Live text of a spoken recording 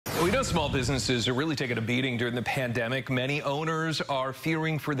We know small businesses are really taking a beating during the pandemic. Many owners are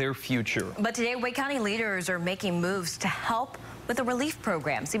fearing for their future. But today, Wake County leaders are making moves to help with the relief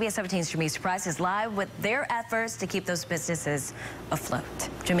program. CBS 17's Jamise Price is live with their efforts to keep those businesses afloat.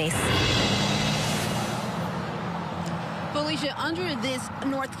 Jamise. Felicia, under this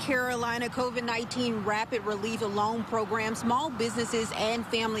North Carolina COVID-19 Rapid Relief Loan Program, small businesses and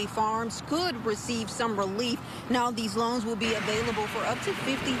family farms could receive some relief. Now, these loans will be available for up to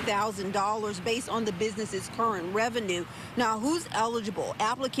 $50,000 based on the business's current revenue. Now, who's eligible?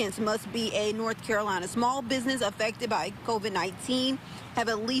 Applicants must be a North Carolina small business affected by COVID-19, have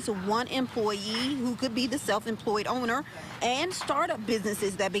at least one employee who could be the self-employed owner, and startup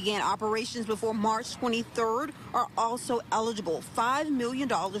businesses that began operations before March 23rd are also eligible. $5 million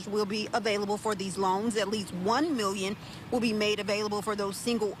will be available for these loans. At least $1 million will be made available for those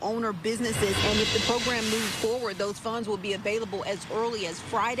single owner businesses. And if the program moves forward, those funds will be available as early as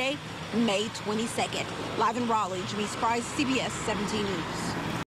Friday, May 22nd. Live in Raleigh, Jamise Price, CBS 17 News.